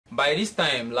by this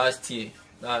time last year,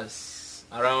 that's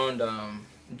around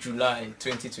July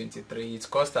 2023, it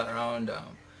cost around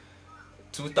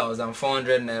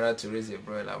 2,400 naira to raise a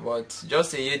broiler, but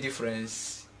just a year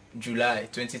difference, July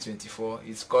 2024,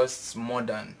 it costs more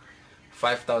than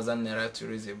 5,000 naira to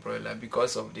raise a broiler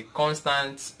because of the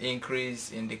constant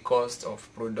increase in the cost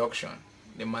of production,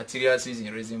 the materials used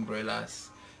in raising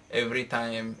broilers. Every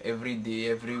time, every day,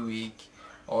 every week,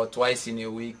 or twice in a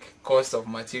week, cost of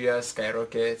materials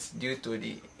skyrockets due to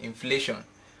the inflation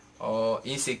or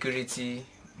insecurity,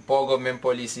 poor government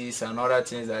policies, and other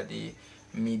things that the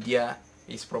media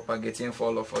is propagating for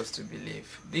all of us to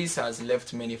believe. This has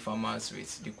left many farmers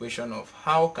with the question of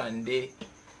how can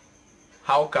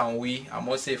we, I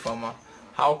must say farmer,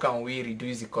 how can we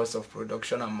reduce the cost of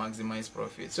production and maximize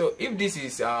profit? So if this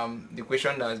is the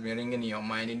question that has been ringing in your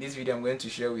mind, in this video I'm going to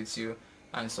share with you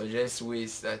and suggest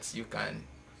ways that you can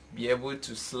be able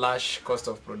to slash cost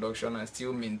of production and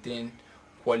still maintain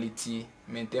quality,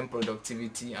 maintain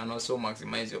productivity, and also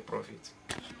maximize your profit.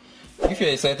 If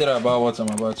you're excited about what I'm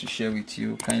about to share with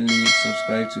you, kindly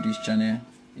subscribe to this channel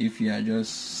if you are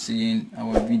just seeing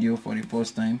our video for the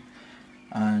first time.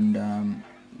 And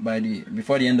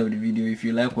before the end of the video, if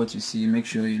you like what you see, make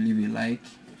sure you leave a like.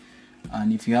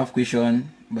 And if you have question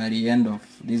by the end of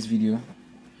this video,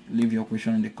 leave your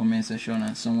question in the comment section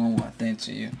and someone will attend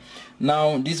to you.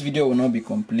 Now, this video will not be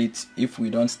complete if we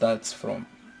don't start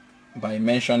by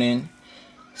mentioning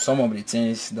some of the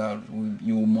things that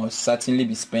you must certainly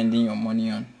be spending your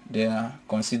money on. They are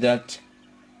considered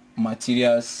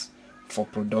materials for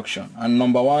production, and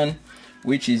number one,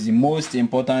 which is the most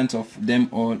important of them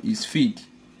all, is feed.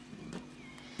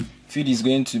 Feed is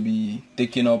going to be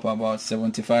taking up about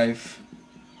 75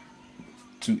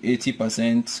 to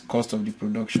 80% cost of the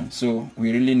production, so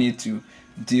we really need to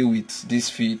deal with this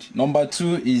feed. Number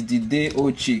two is the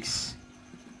day-old chicks.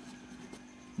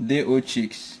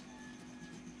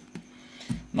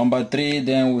 Number three,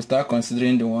 then we'll start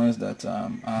considering the ones that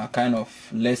are kind of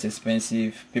less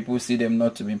expensive. People see them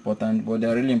not to be important, but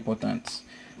they're really important.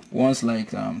 Ones like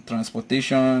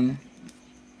transportation.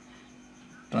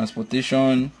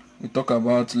 We talk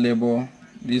about labor.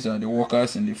 These are the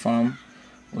workers in the farm.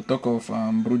 We'll talk of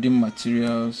brooding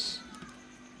materials.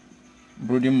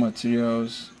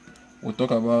 We'll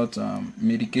talk about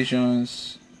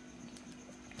medications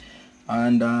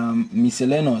and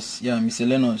miscellaneous.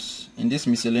 Miscellaneous. In this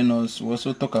miscellaneous, we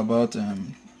also talk about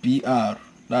PR,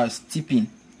 that's tipping.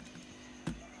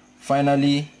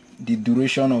 Finally, the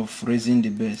duration of raising the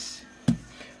birds.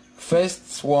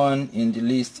 First one in the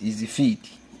list is the feed.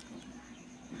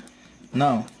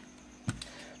 Now,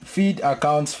 feed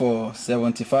accounts for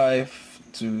 75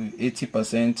 to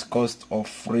 80% cost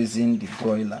of raising the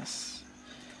broilers.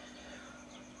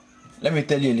 Let me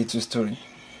tell you a little story,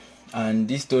 and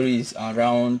this story is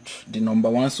around the number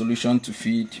one solution to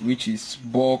feed, which is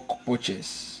bulk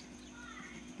purchase.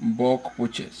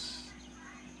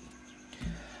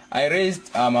 I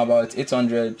raised about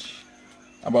 800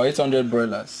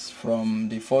 broilers from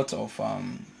the 4th of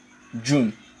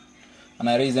June, and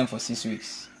I raised them for 6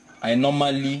 weeks. I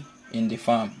normally, in the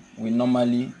farm, we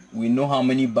know how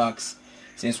many bags.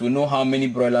 Since we know how many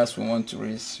broilers we want to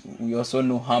raise, we also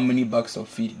know how many bags of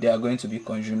feed they are going to be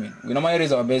consuming. We normally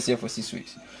raise our birds here for 6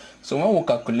 weeks. So when we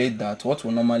calculate that, what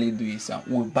we normally do is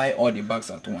we buy all the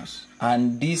bags at once.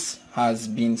 And this has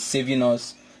been saving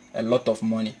us a lot of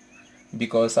money.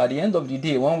 Because at the end of the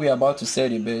day, when we are about to sell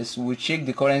the birds, we check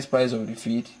the current price of the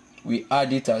feed, we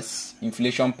add it as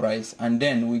inflation price, and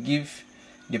then we give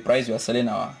the price we are selling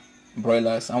our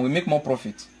broilers, and we make more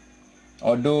profit,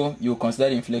 although you consider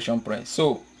the inflation price.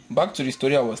 So back to the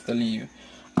story I was telling you.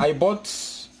 I bought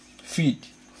feed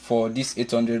for these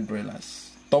 800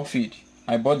 broilers, top feed.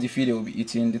 I bought the feed they will be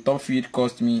eating. The top feed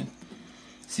cost me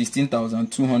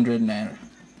 16,200 naira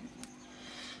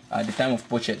at the time of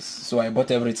purchase. So I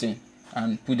bought everything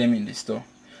and put them in the store.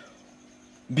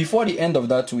 Before the end of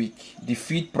that week, the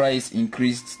feed price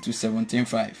increased to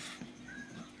 17,500.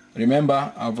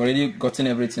 Remember, I've already gotten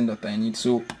everything that I need,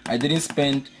 so I didn't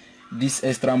spend this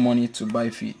extra money to buy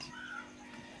feed.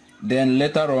 Then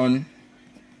later on,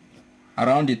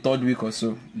 around the 3rd week or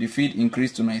so, the feed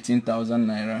increased to 19,000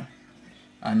 naira.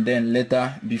 And then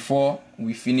later, before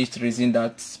we finished raising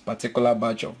that particular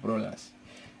batch of broilers,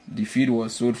 the feed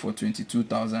was sold for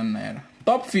 22,000 naira.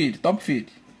 Top feed.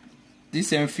 This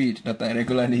same feed that I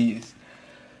regularly use.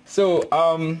 So,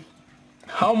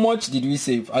 how much did we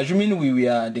save? Assuming we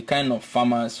were the kind of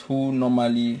farmers who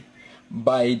normally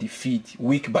buy the feed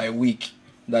week by week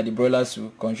that the broilers will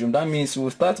consume. That means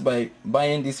we'll start by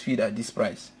buying this feed at this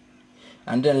price,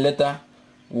 and then later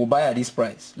we'll buy at this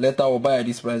price, later we'll buy at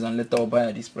this price, and later we'll buy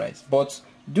at this price. But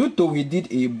due to we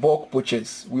did a bulk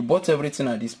purchase, we bought everything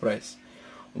at this price.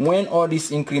 When all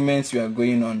these increments were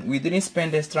going on, we didn't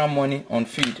spend extra money on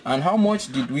feed. And how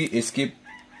much did we escape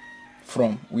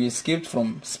from? We escaped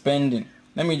from spending.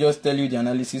 Let me just tell you the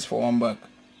analysis for one bag.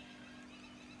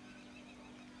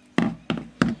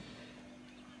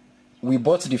 We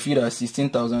bought the feed at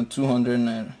 16,200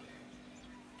 naira.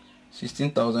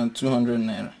 16,200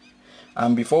 naira.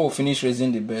 And before we finished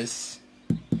raising the birds,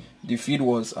 the feed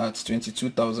was at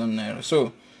 22,000 naira.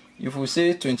 So if we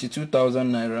say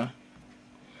 22,000 naira,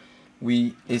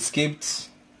 we escaped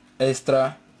paying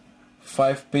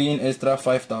extra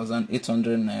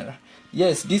 5,800 naira.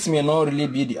 Yes, this may not really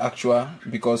be the actual,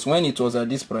 because when it was at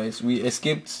this price, we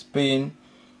escaped paying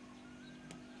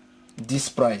this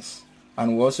price,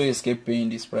 and we also escaped paying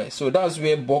this price. So that's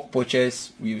where bulk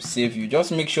purchase will save you.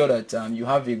 Just make sure that you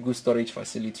have a good storage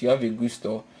facility, you have a good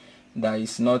store that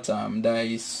is not that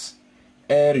is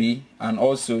airy, and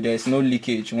also there is no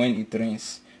leakage when it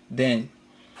rains. Then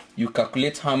you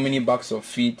calculate how many bags of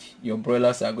feed your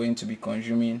broilers are going to be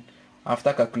consuming.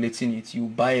 After calculating it, you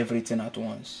buy everything at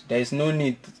once. There is no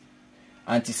need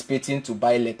anticipating to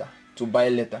buy later.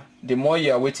 The more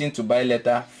you are waiting to buy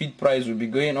later, feed price will be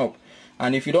going up.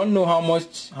 And if you don't know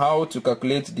how to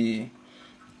calculate the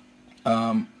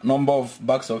number of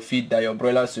bags of feed that your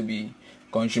broilers will be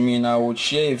consuming, I will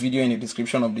share a video in the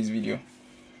description of this video.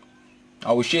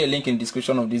 I will share a link in the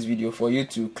description of this video for you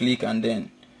to click and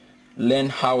then learn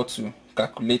how to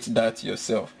calculate that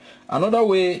yourself. Another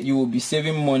way you will be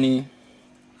saving money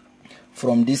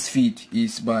from this feed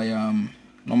is by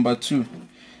number 2,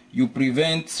 you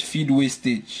prevent feed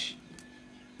wastage.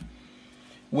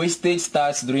 Wastage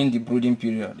starts during the brooding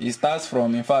period. It starts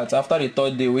from, in fact, after the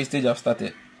 3rd day, wastage have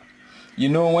started. You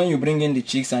know, when you bring in the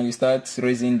chicks and you start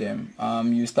raising them,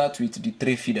 you start with the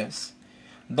tray feeders.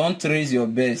 Don't raise your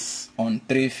birds on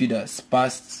tray feeders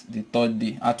past the 3rd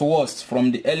day. At worst,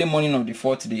 from the early morning of the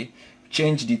 4th day,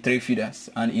 change the tray feeders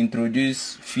and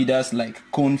introduce feeders like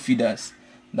cone feeders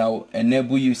that will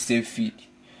enable you save feed.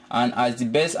 And as the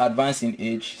birds advance in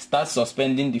age, start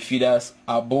suspending the feeders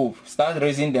above. Start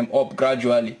raising them up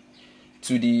gradually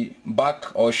to the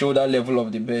back or shoulder level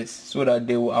of the birds so that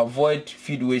they will avoid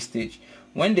feed wastage.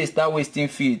 When they start wasting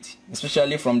feed,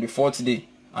 especially from the 4th day,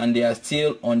 and they are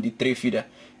still on the tray feeder,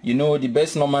 you know, the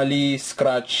birds normally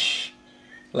scratch,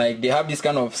 like they have this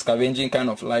kind of scavenging kind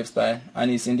of lifestyle,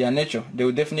 and it's in their nature. They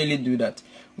will definitely do that.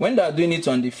 When they are doing it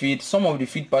on the feed, some of the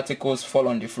feed particles fall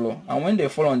on the floor, and when they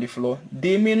fall on the floor,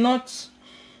 they may not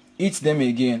eat them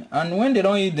again. And when they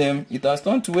don't eat them, it has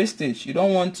turned to wastage. You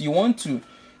want to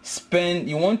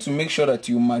make sure that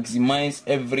you maximize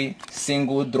every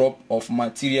single drop of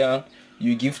material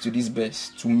you give to these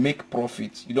birds to make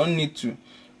profit. You don't need to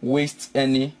waste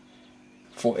any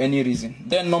for any reason.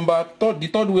 Then the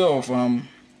third way of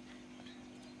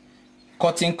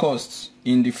cutting costs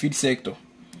in the feed sector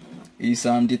is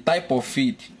the type of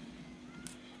feed.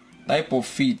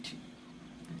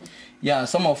 Yeah,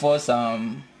 some of us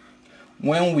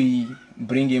when we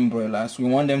bring in broilers, we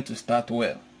want them to start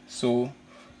well, so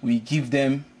we give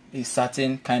them a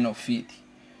certain kind of feed.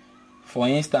 For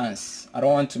instance, I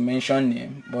don't want to mention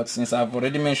name, but since I've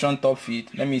already mentioned top feed,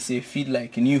 let me say feed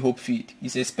like New Hope feed.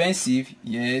 It's expensive,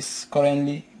 yes.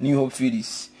 Currently, New Hope feed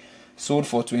is sold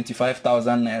for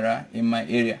 25,000 naira in my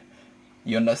area.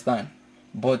 You understand?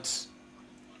 But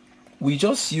we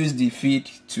just use the feed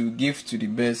to give to the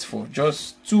birds for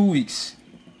just 2 weeks.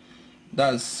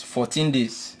 That's 14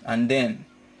 days. And then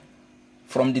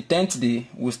from the 10th day,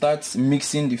 we'll start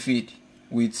mixing the feed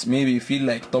with maybe feed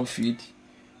like top feed.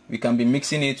 We can be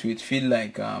mixing it with feed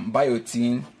like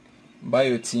biotin,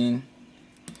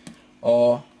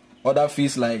 or other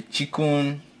feeds like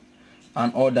chicken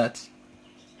and all that.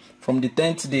 From the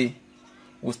 10th day,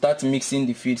 we'll start mixing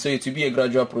the feed. So it will be a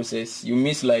gradual process. You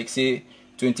mix like say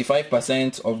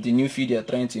 25% of the new feed you're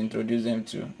trying to introduce them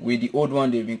to with the old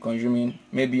one they've been consuming.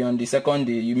 Maybe on the 2nd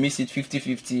day, you mix it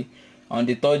 50-50. On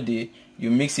the 3rd day, you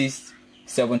mix it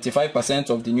 75%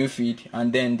 of the new feed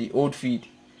and then the old feed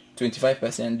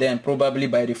 25%. Then probably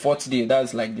by the 4th day,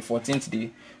 that's like the 14th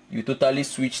day, you totally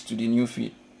switch to the new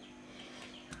feed.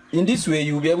 In this way,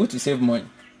 you'll be able to save money.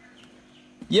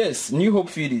 Yes, New Hope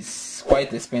feed is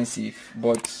quite expensive,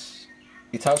 but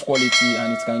it has quality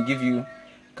and it can give you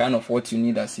kind of what you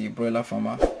need as a broiler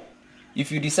farmer.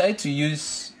 If you decide to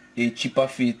use a cheaper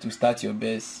feed to start your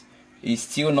birds, it's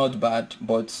still not bad,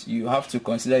 but you have to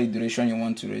consider the duration you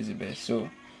want to raise the birds. So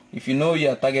if you know you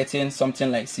are targeting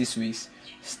something like 6 weeks,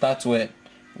 start well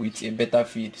with a better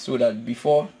feed so that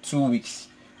before 2 weeks,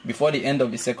 before the end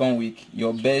of the 2nd week,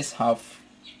 your birds have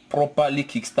properly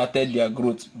kick-started their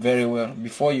growth very well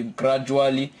before you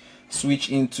gradually switch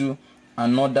into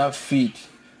another feed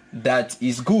that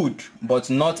is good but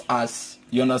not as,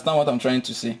 you understand what I'm trying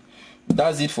to say?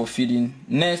 That's it for feeding.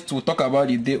 Next, we'll talk about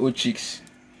the day-old chicks.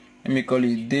 Let me call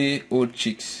it day-old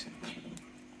chicks.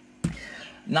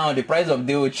 Now, the price of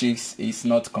day-old chicks is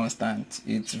not constant.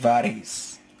 It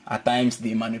varies. At times,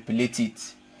 they manipulate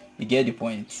it. You get the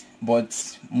point.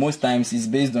 But most times, it's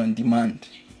based on demand.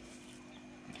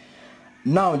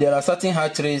 Now, there are certain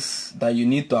hatcheries that you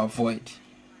need to avoid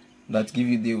that give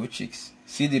you day-old chicks.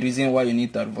 See the reason why you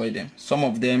need to avoid them. Some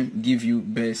of them give you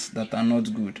birds that are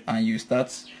not good, and you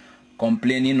start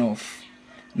complaining of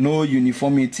no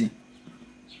uniformity.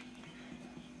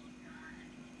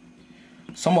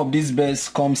 Some of these birds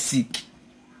come sick,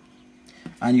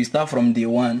 and you start from day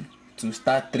one to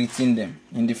start treating them.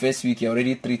 In the first week, you're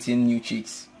already treating new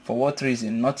chicks. For what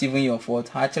reason? Not even your fault,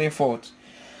 hatchery fault.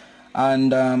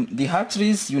 And the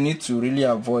hatcheries you need to really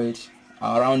avoid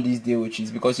around these day-old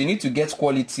chicks, because you need to get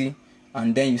quality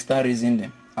and then you start raising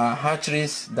them, are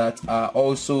hatcheries that are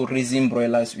also raising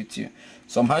broilers with you.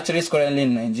 Some hatcheries currently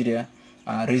in Nigeria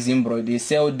are raising broilers. They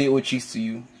sell day-old chicks to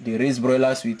you, they raise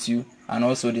broilers with you, and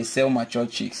also they sell mature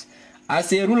chicks.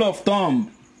 As a rule of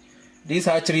thumb, these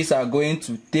hatcheries are going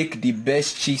to take the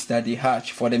best chicks that they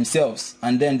hatch for themselves,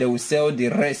 and then they will sell the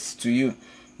rest to you.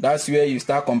 That's where you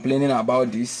start complaining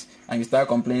about this and you start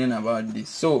complaining about this.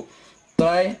 So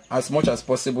try as much as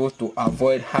possible to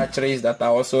avoid hatcheries that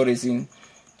are also raising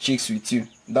chicks with you.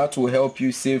 That will help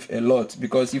you save a lot,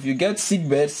 because if you get sick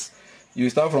birds, you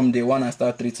start from day one and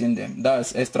start treating them.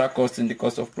 That's extra cost in the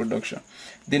cost of production.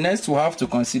 The next we have to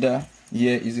consider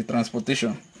here is the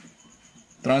transportation.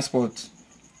 Transport.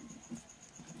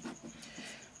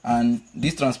 And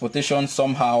this transportation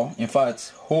somehow, in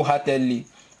fact, wholeheartedly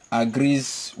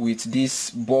agrees with these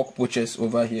bulk poachers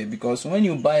over here, because when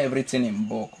you buy everything in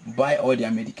bulk, buy all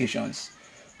their medications,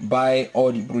 buy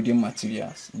all the brooding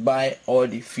materials, buy all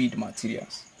the feed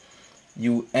materials,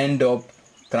 you end up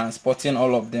transporting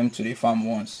all of them to the farm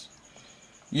once.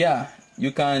 Yeah,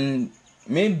 you can,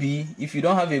 maybe if you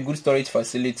don't have a good storage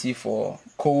facility for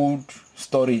cold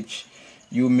storage,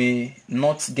 you may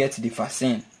not get the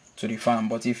vaccine to the farm.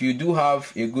 But if you do have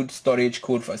a good storage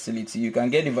cold facility, you can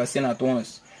get the vaccine at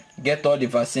once. Get all the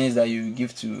vaccines that you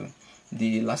give to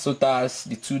the Lasotas,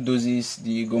 the 2 doses,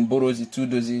 the Gomboros, the 2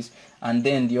 doses, and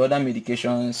then the other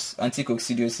medications,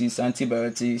 anticoccidiosis,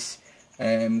 antibiotics,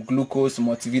 glucose,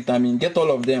 multivitamin. Get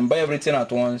all of them, buy everything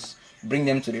at once, bring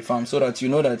them to the farm, so that you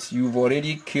know that you've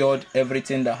already cured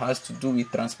everything that has to do with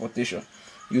transportation.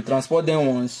 You transport them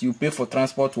once, you pay for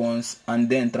transport once, and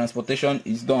then transportation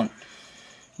is done.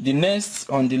 The next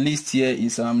on the list here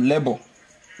is labor.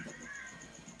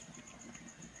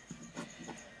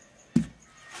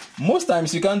 Most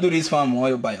times you can't do this farm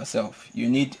all by yourself. You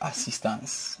need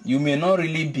assistance. You may not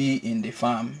really be in the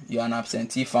farm. You're an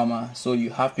absentee farmer, so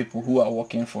you have people who are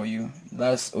working for you.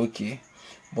 That's okay.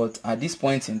 But at this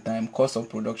point in time, cost of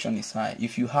production is high.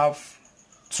 If you have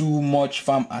too much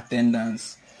farm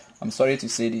attendants, I'm sorry to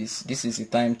say this is the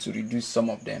time to reduce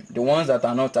some of them. The ones that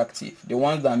are not active, the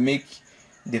ones that make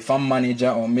the farm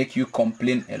manager or make you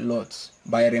complain a lot,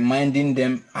 by reminding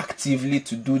them actively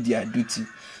to do their duty.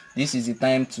 This is the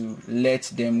time to let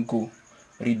them go.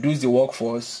 Reduce the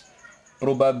workforce.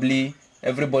 Probably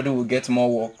everybody will get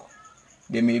more work.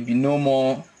 There may be no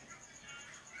more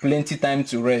plenty time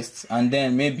to rest, and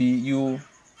then maybe you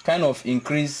kind of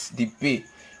increase the pay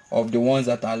of the ones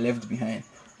that are left behind.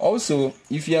 Also,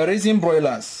 if you are raising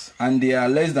broilers and they are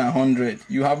less than 100,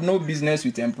 you have no business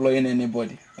with employing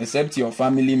anybody except your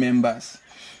family members,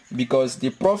 because the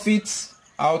profit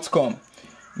outcome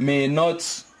may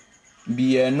not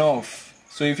be enough.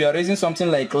 So if you are raising something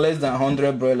like less than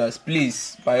 100 broilers,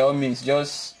 please, by all means,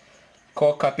 just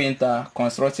call carpenter,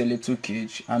 construct a little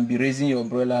cage, and be raising your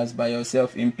broilers by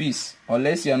yourself in peace,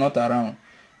 unless you are not around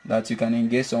that you can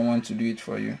engage someone to do it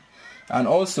for you. And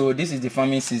also, this is the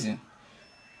farming season.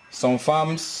 Some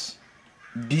farms,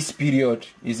 this period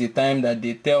is a time that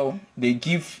they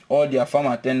give all their farm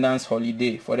attendants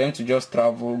holiday for them to just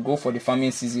travel, go for the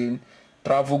farming season,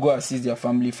 travel, go assist their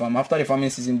family farm. After the farming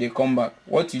season, they come back.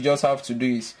 What you just have to do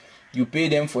is you pay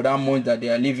them for that month that they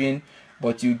are leaving,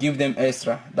 but you give them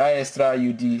extra. That extra,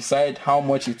 you decide how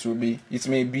much it will be. It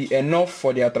may be enough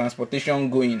for their transportation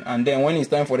going, and then when it's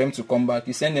time for them to come back,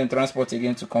 you send them transport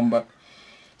again to come back,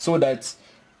 so that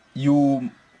you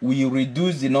will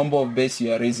reduce the number of birds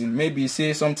you are raising. Maybe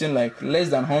say something like less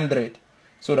than 100,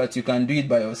 so that you can do it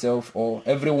by yourself, or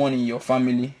everyone in your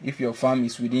family, if your farm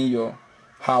is within your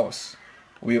house,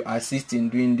 will assist in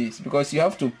doing this, because you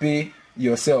have to pay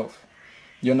yourself.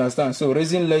 You understand? So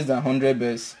raising less than 100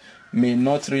 birds may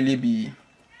not really be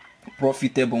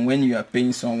profitable when you are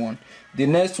paying someone. The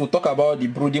next, we'll talk about the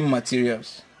brooding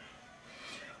materials.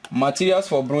 Materials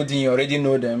for brooding, you already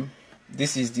know them.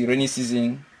 This is the rainy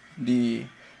season.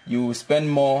 You spend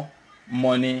more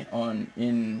money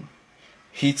in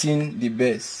heating the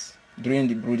beds during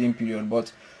the brooding period.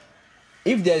 But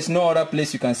if there is no other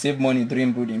place you can save money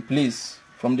during brooding, please,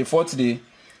 from the 4th day,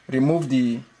 remove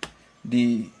the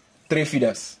tray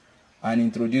feeders and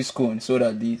introduce cone so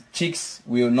that the chicks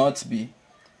will not be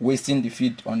wasting the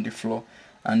feed on the floor.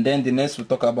 And then the next we'll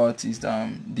talk about is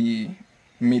the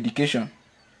medication.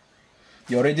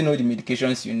 You already know the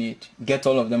medications you need. Get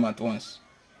all of them at once.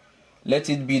 Let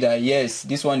it be that yes,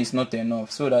 this one is not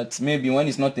enough, so that maybe when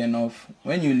it's not enough,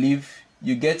 when you leave,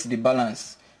 you get the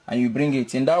balance and you bring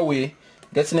it. In that way,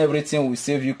 getting everything will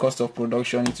save you cost of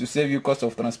production, it will save you cost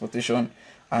of transportation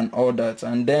and all that.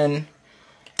 And then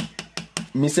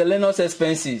miscellaneous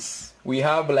expenses. We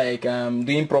have like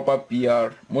doing proper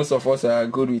PR. Most of us are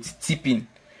good with tipping.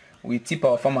 We tip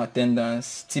our farm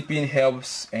attendants. Tipping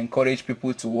helps encourage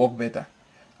people to work better.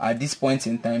 At this point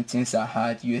in time, things are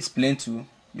hard. You explain to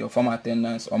your farm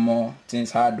attendants or more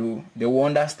things hard, they will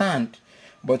understand.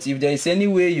 But if there is any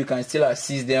way you can still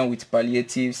assist them with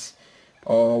palliatives,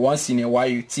 or once in a while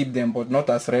you tip them but not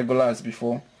as regular as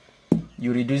before,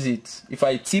 you reduce it. If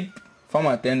I tip farm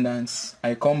attendants,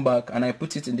 I come back and I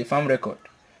put it in the farm record,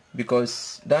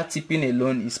 because that tipping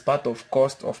alone is part of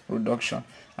cost of production.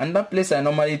 And that place I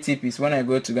normally tip is when I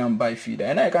go to go and buy feed,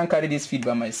 and I can carry this feed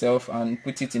by myself and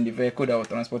put it in the vehicle that will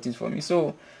transport it for me.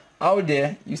 So out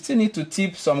there, you still need to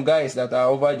tip some guys that are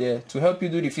over there to help you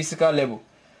do the physical level.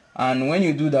 And when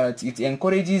you do that, it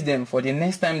encourages them for the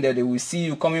next time that they will see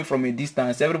you coming from a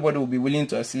distance. Everybody will be willing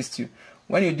to assist you.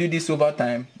 When you do this over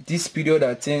time, this period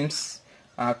that things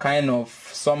are kind of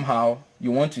somehow you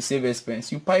want to save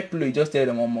expense, you pipe low, you just tell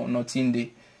them nothing there.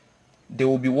 They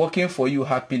will be working for you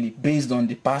happily based on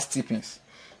the past tippings.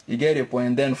 You get a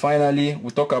point. Then finally,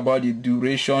 we'll talk about the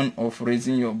duration of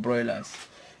raising your broilers.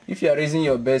 If you are raising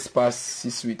your birds past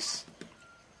 6 weeks,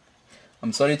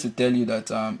 I'm sorry to tell you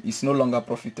that it's no longer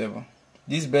profitable.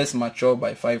 These birds mature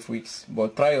by 5 weeks,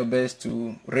 but try your best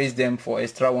to raise them for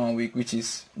extra 1 week, which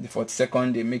is the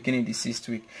 42nd day, making it the 6th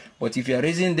week. But if you are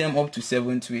raising them up to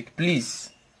 7th week,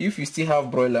 please, if you still have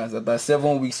broilers that are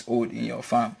 7 weeks old in your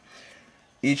farm,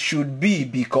 it should be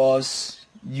because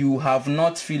you have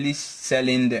not finished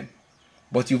selling them,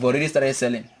 but you've already started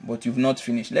selling, but you've not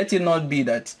finished. Let it not be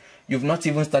that you've not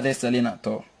even started selling at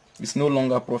all. It's no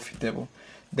longer profitable.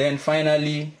 Then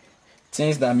finally,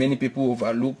 things that many people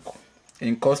overlook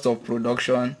in cost of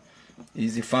production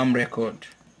is the farm record.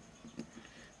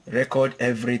 Record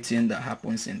everything that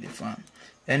happens in the farm.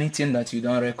 Anything that you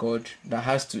don't record that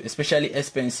has to, especially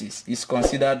expenses, is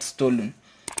considered stolen.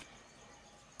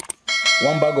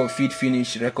 One bag of feed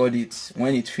finish, record it.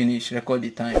 When it finish, record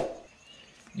the time.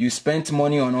 You spent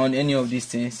money on any of these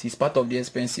things, it's part of the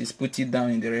expenses, put it down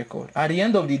in the record. At the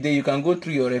end of the day, you can go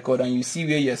through your record and you see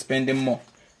where you're spending more.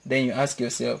 Then you ask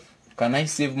yourself, can I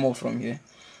save more from here?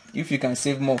 If you can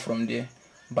save more from there,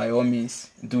 by all means,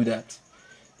 do that.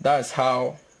 That's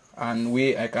how and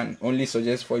way I can only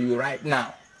suggest for you right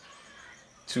now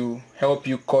to help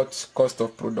you cut cost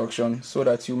of production so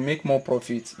that you make more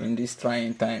profit in these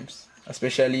trying times,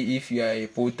 especially if you are a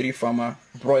poultry farmer,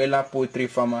 broiler poultry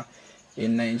farmer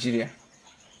in Nigeria.